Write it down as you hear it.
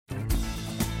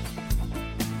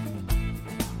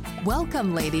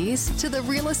Welcome, ladies, to the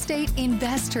Real Estate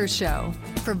Investor Show,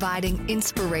 providing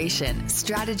inspiration,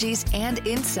 strategies, and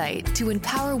insight to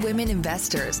empower women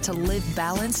investors to live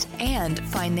balanced and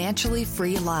financially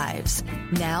free lives.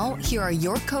 Now, here are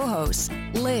your co-hosts,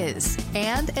 Liz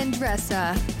and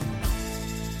Andressa.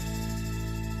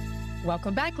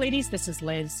 Welcome back, ladies. This is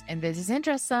Liz. And this is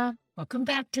Andressa. Welcome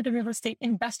back to the Real Estate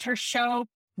Investor Show,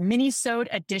 Minisode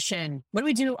edition. What do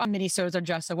we do on Minisodes,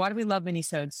 Andressa? Why do we love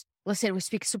Minisodes? Listen, we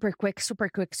speak super quick. So we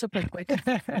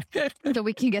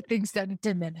can get things done in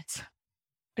 10 minutes.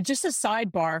 Just a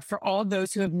sidebar for all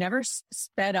those who have never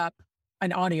sped up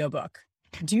an audiobook.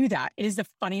 Do that. It is the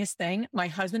funniest thing. My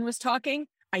husband was talking.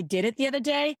 I did it the other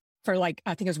day for I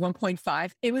think it was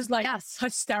 1.5. It was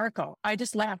hysterical. I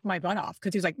just laughed my butt off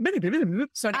because he was like,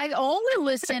 so I only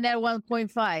listened at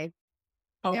 1.5.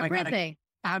 Oh everything. My God.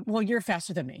 Well, you're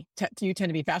faster than me. You tend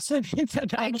to be faster than me.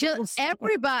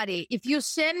 Everybody, if you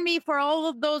send me for all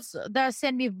of those that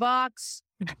send me Voxer,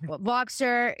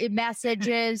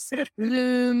 messages,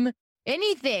 Zoom,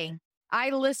 anything, I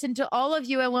listen to all of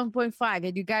you at 1.5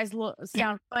 and you guys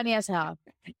sound funny as hell.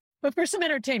 But for some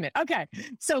entertainment. Okay.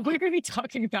 So we're going to be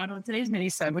talking about on today's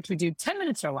Minisode, which we do 10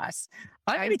 minutes or less.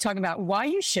 I'm going to be talking about why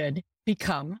you should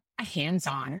become a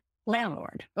hands-on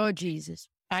landlord. Oh, Jesus.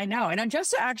 I know. And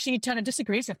Andressa actually kind of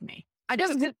disagrees with me. This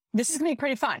is going to be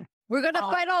pretty fun. We're going to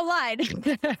fight online.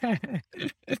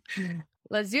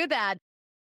 Let's do that.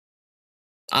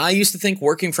 I used to think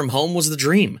working from home was the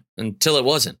dream until it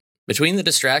wasn't. Between the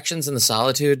distractions and the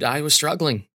solitude, I was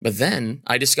struggling. But then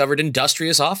I discovered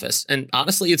Industrious Office, and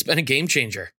honestly, it's been a game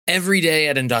changer. Every day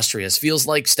at Industrious feels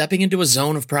like stepping into a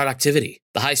zone of productivity.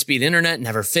 The high-speed internet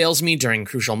never fails me during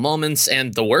crucial moments,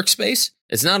 and the workspace?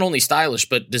 It's not only stylish,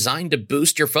 but designed to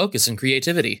boost your focus and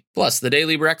creativity. Plus, the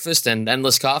daily breakfast and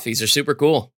endless coffees are super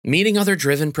cool. Meeting other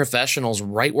driven professionals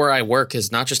right where I work has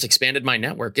not just expanded my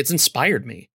network, it's inspired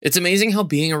me. It's amazing how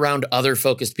being around other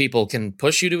focused people can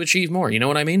push you to achieve more, you know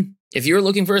what I mean? If you're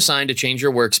looking for a sign to change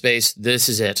your workspace, this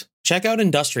is it. Check out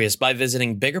Industrious by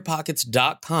visiting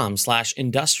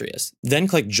biggerpockets.com/industrious. Then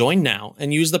click Join Now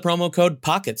and use the promo code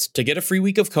POCKETS to get a free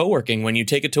week of co-working when you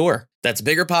take a tour. That's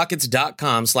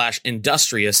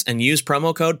biggerpockets.com/industrious and use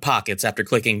promo code POCKETS after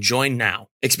clicking Join Now.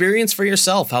 Experience for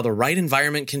yourself how the right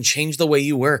environment can change the way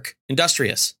you work.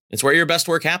 Industrious. It's where your best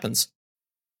work happens.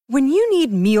 When you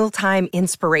need mealtime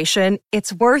inspiration,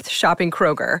 it's worth shopping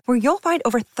Kroger, where you'll find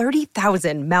over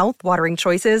 30,000 mouth-watering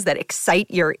choices that excite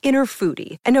your inner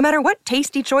foodie. And no matter what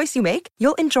tasty choice you make,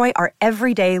 you'll enjoy our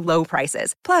everyday low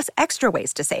prices, plus extra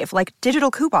ways to save, like digital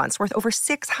coupons worth over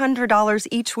 $600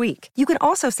 each week. You can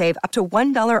also save up to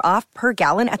 $1 off per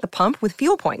gallon at the pump with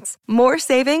fuel points. More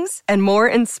savings and more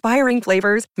inspiring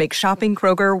flavors make shopping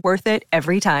Kroger worth it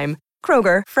every time.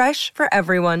 Kroger, fresh for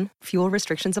everyone. Fuel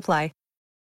restrictions apply.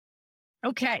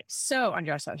 Okay, so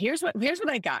Andressa, here's what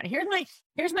I got.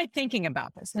 Here's my thinking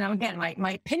about this. Now, again,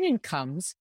 my opinion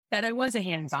comes that I was a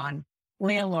hands-on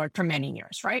landlord for many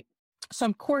years, right? So,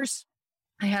 of course,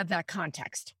 I have that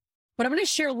context. But I'm going to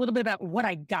share a little bit about what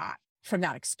I got from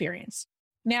that experience.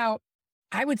 Now,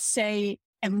 I would say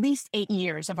at least 8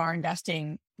 years of our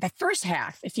investing, the first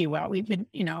half, if you will, we've been,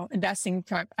 investing.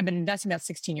 I've been investing about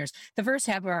 16 years. The first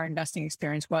half of our investing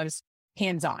experience was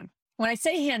hands-on. When I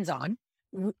say hands-on,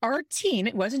 our team,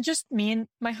 it wasn't just me and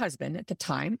my husband at the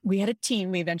time. We had a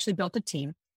team. We eventually built a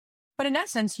team. But in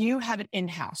essence, you have it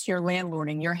in-house. You're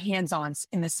landlording, you're hands-on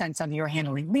in the sense of you're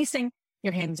handling leasing,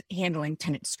 you're handling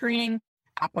tenant screening,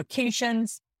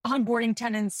 applications, onboarding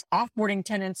tenants, offboarding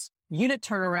tenants, unit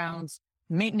turnarounds,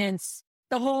 maintenance,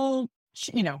 the whole,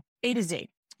 A to Z.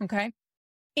 Okay.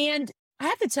 And I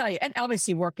have to tell you, and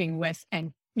obviously working with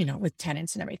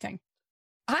tenants and everything.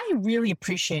 I really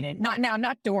appreciated, not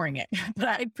during it,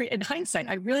 but in hindsight,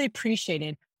 I really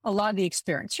appreciated a lot of the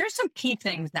experience. Here's some key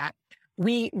things that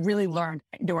we really learned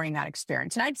during that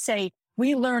experience. And I'd say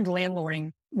we learned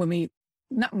landlording when we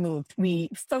were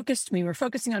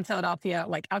focusing on Philadelphia,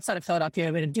 like outside of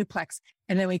Philadelphia, we had a duplex.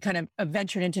 And then we kind of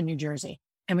ventured into New Jersey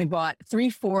and we bought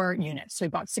 4 units. So we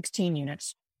bought 16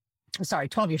 units. I'm sorry,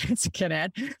 12 units, can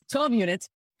add 12 units.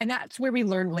 And that's where we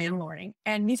learned landlording.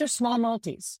 And these are small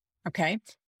multis. Okay.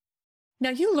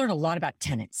 Now you learn a lot about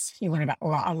tenants. You learn about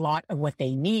a lot of what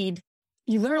they need.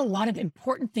 You learn a lot of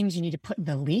important things you need to put in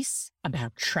the lease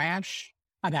about trash,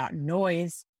 about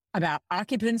noise, about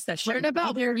occupants that learn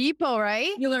about people, right?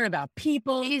 You learn about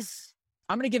people. Jeez.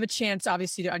 I'm going to give a chance,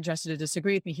 obviously, to Andressa to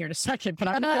disagree with me here in a second, but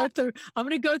I'm going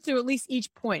to go through at least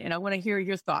each point, and I want to hear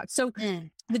your thoughts. So,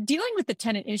 the dealing with the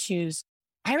tenant issues,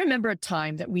 I remember a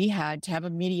time that we had to have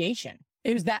a mediation.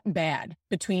 It was that bad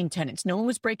between tenants. No one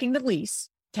was breaking the lease,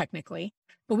 technically,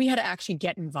 but we had to actually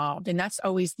get involved. And that's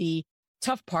always the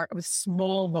tough part with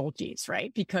small multis,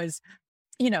 right? Because,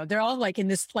 they're all like in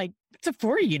this, like, it's a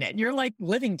 4 unit. You're like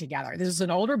living together. This is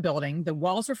an older building. The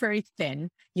walls are very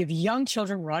thin. You have young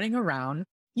children running around.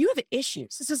 You have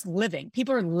issues. This is living.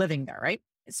 People are living there, right?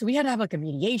 So we had to have like a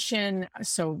mediation.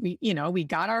 So we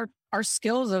got our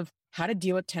skills of how to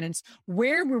deal with tenants.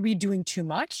 Where were we doing too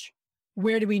much?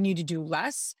 Where do we need to do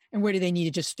less? And where do they need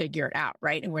to just figure it out,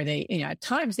 right? And where they, at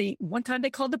times one time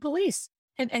they called the police.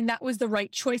 And that was the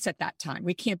right choice at that time.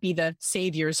 We can't be the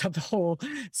saviors of the whole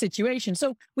situation.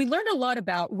 So we learned a lot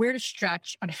about where to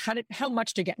stretch, on how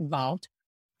much to get involved,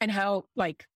 and how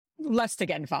less to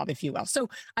get involved, if you will. So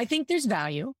I think there's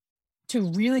value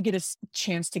to really get a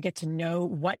chance to get to know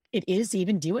what it is to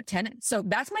even deal with tenants. So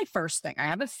that's my first thing. I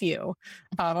have a few.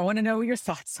 I want to know what your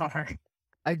thoughts are.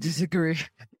 I disagree.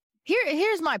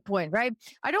 Here's my point, right?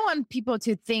 I don't want people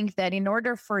to think that in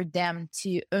order for them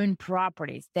to own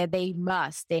properties, that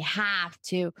they have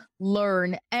to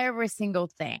learn every single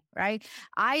thing, right?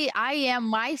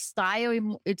 My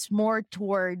style, it's more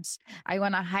towards, I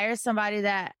want to hire somebody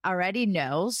that already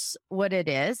knows what it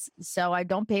is. So I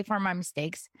don't pay for my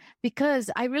mistakes, because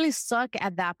I really suck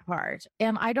at that part.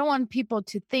 And I don't want people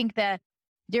to think that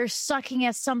they're sucking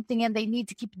at something and they need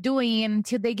to keep doing it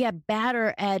until they get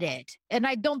better at it. And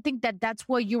I don't think that that's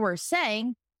what you were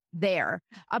saying there.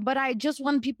 But I just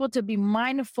want people to be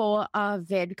mindful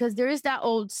of it, because there is that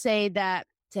old say,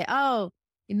 oh,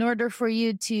 in order for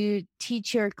you to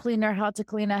teach your cleaner how to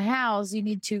clean a house, you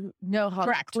need to know how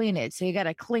to clean it. So you got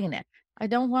to clean it. I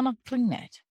don't want to clean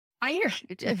it. I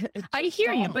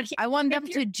hear you, but I want them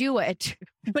to do it.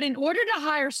 But in order to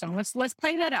hire someone, let's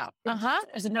play that out.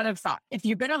 As another thought, if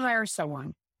you're going to hire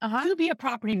someone to be a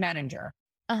property manager,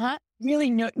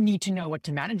 really need to know what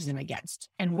to manage them against,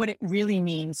 and what it really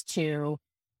means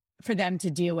for them to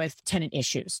deal with tenant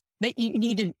issues. That you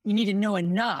need to know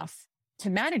enough to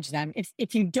manage them.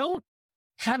 If you don't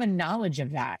have a knowledge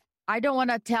of that, I don't want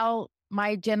to tell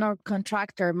my general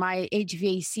contractor, my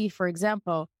HVAC, for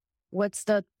example, what's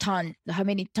how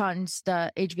many tons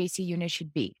the HVAC unit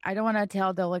should be. I don't want to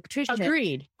tell the electrician.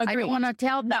 Agreed. I don't want to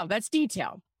tell. No, that's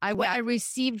detailed. I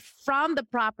received from the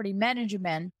property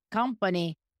management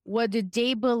company, what do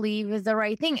they believe is the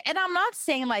right thing? And I'm not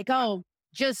saying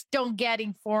just don't get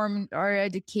informed or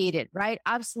educated, right?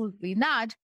 Absolutely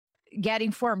not. Get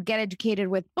informed, get educated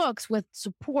with books, with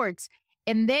supports.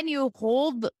 And then you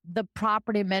hold the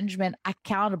property management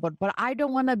accountable. But I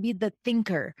don't want to be the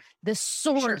thinker, the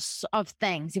source of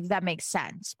things, if that makes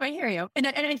sense. I hear you. And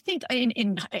I think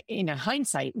in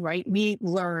hindsight, right, we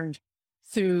learned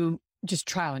through just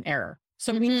trial and error.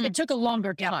 So it took a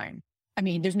longer time. I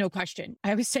mean, there's no question. I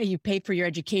always say you pay for your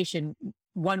education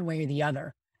one way or the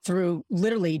other, through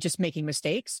literally just making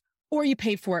mistakes, or you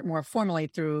pay for it more formally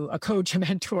through a coach, a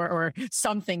mentor, or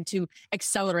something to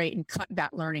accelerate and cut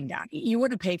that learning down. You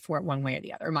wouldn't pay for it one way or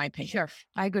the other, in my opinion. Sure,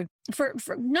 I agree. For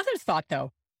another thought,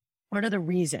 though, or another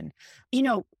reason,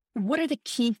 what are the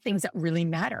key things that really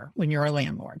matter when you're a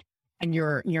landlord and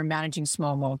you're managing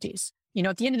small multis?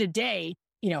 At the end of the day,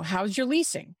 how's your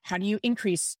leasing? How do you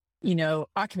increase,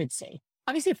 occupancy?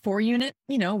 Obviously, a 4-unit,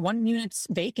 1 unit's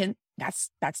vacant.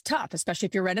 That's tough, especially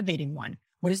if you're renovating one.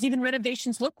 What does even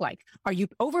renovations look like? Are you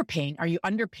overpaying? Are you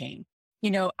underpaying?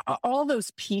 All those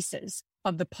pieces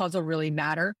of the puzzle really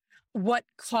matter. What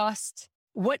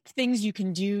things you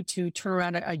can do to turn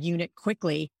around a unit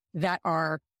quickly that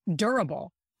are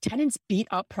durable. Tenants beat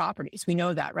up properties. We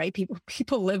know that, right?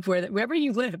 People live wherever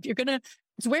you live.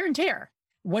 It's wear and tear.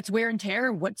 What's wear and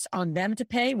tear? What's on them to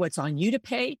pay? What's on you to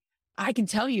pay? I can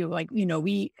tell you,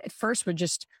 we at first were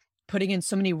just putting in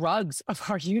so many rugs of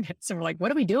our units, and we're like,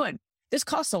 what are we doing? This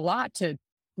costs a lot to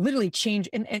literally change.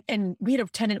 And we had a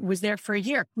tenant who was there for a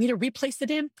year. We had to replace the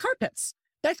damn carpets.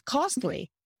 That's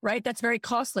costly, right? That's very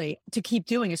costly to keep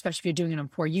doing, especially if you're doing it on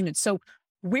 4 units. So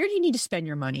where do you need to spend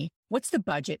your money? What's the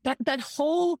budget? That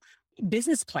whole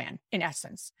business plan, in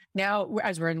essence. Now,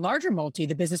 as we're in larger multi,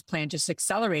 the business plan just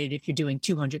accelerated if you're doing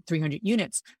 200, 300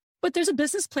 units. But there's a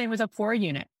business plan with a 4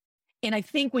 unit. And I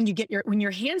think when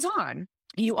you're hands-on,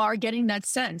 you are getting that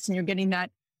sense, and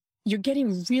you're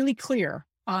getting really clear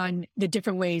on the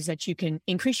different ways that you can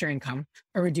increase your income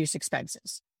or reduce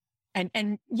expenses.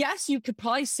 And yes, you could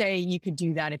probably say you could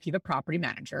do that if you have a property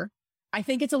manager. I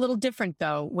think it's a little different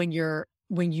though when your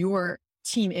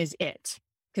team is it,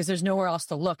 because there's nowhere else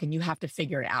to look and you have to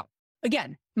figure it out.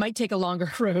 Again, might take a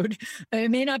longer road.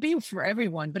 It may not be for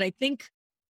everyone, but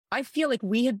I feel like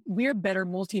we're better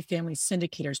multifamily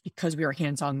syndicators because we are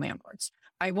hands-on landlords.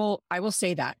 I will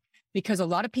say that. Because a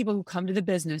lot of people who come to the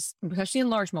business, especially in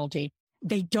large multi,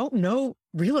 they don't know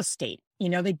real estate. They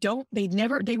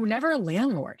were never a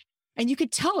landlord. And you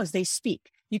could tell as they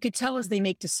speak. You could tell as they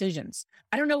make decisions.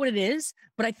 I don't know what it is,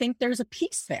 but I think there's a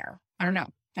piece there. I don't know.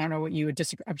 I don't know what you would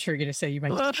disagree. I'm sure you're going to say you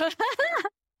might.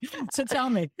 So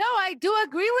tell me. No, I do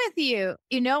agree with you.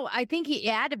 You know, I think he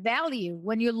added value.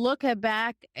 When you look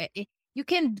back, you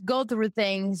can go through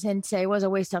things and say it was a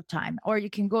waste of time, or you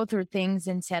can go through things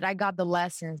and said, I got the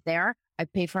lessons there. I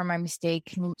paid for my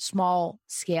mistake, small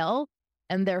scale.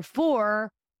 And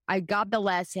therefore, I got the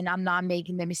lesson. I'm not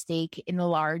making the mistake in a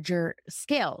larger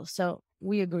scale. So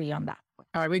we agree on that.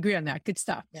 All right, we agree on that. Good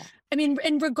stuff. Yeah. I mean,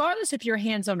 and regardless if you're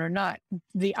hands-on or not,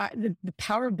 the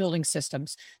power of building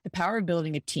systems, the power of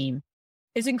building a team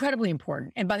is incredibly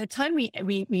important. And by the time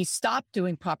we stopped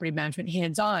doing property management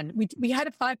hands-on, we had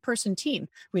a 5-person team.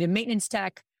 We had a maintenance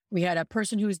tech. We had a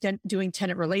person who was doing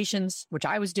tenant relations, which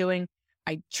I was doing.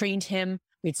 I trained him.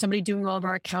 We had somebody doing all of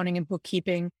our accounting and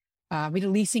bookkeeping. We had a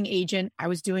leasing agent. I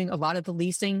was doing a lot of the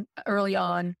leasing early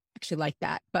on. Actually like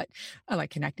that, but I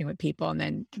like connecting with people. And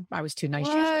then I was too nice.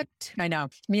 What? I know.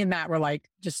 Me and Matt were like,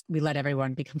 we let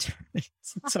everyone become tenants.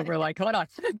 So we're like, hold on.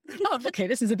 Oh, okay.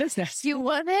 This is a business. You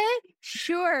want it?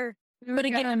 Sure. But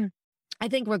again, I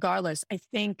think regardless, I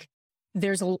think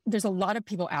there's a lot of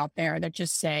people out there that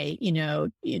just say,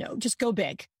 just go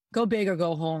big or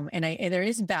go home. And there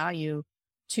is value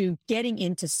to getting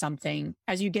into something.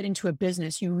 As you get into a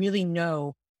business, you really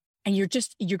know. And you're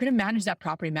going to manage that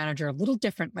property manager a little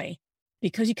differently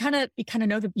because you kind of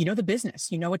know the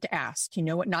business, you know what to ask, you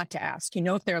know what not to ask,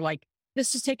 if they're like,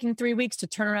 this is taking 3 weeks to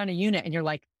turn around a unit. And you're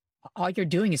like, all you're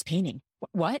doing is painting.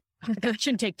 What? That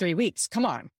shouldn't take 3 weeks. Come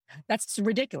on. That's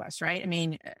ridiculous. Right. I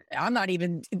mean, I'm not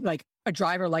even like a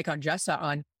driver like on Jessa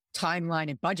on timeline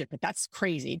and budget, but that's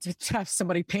crazy to have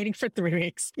somebody painting for 3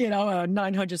 weeks, a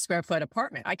 900 square foot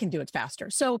apartment. I can do it faster.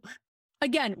 So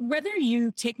again, whether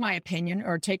you take my opinion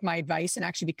or take my advice and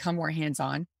actually become more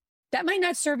hands-on, that might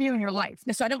not serve you in your life.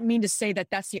 So I don't mean to say that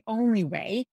that's the only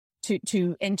way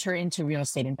to enter into real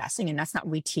estate investing. And that's not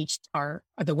what we teach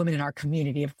the women in our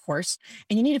community, of course.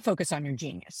 And you need to focus on your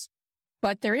genius.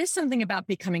 But there is something about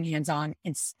becoming hands-on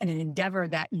and an endeavor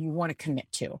that you want to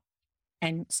commit to.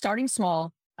 And starting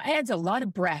small adds a lot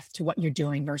of breadth to what you're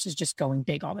doing versus just going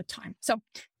big all the time. So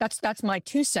that's my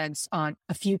 2 cents on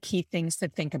a few key things to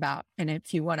think about. And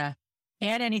if you want to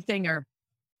add anything or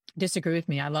disagree with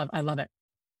me, I love it.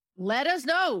 Let us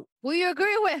know who you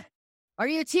agree with. Are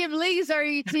you team Lee's or are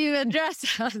you team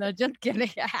Andressa? No, just kidding.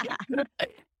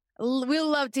 We'll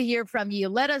love to hear from you.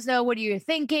 Let us know what you're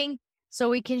thinking so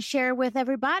we can share with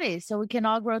everybody so we can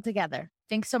all grow together.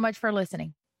 Thanks so much for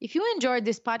listening. If you enjoyed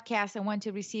this podcast and want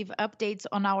to receive updates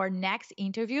on our next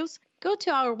interviews, go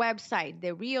to our website,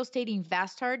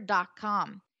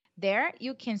 therealestateinvestor.com. There,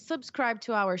 you can subscribe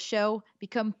to our show,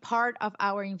 become part of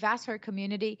our investor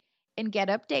community, and get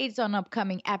updates on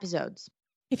upcoming episodes.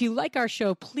 If you like our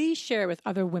show, please share it with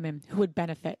other women who would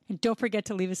benefit. And don't forget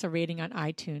to leave us a rating on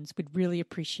iTunes. We'd really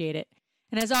appreciate it.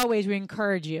 And as always, we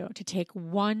encourage you to take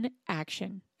one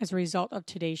action as a result of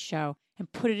today's show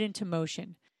and put it into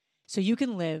motion, so you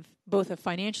can live both a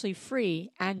financially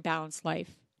free and balanced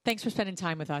life. Thanks for spending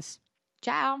time with us.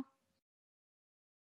 Ciao.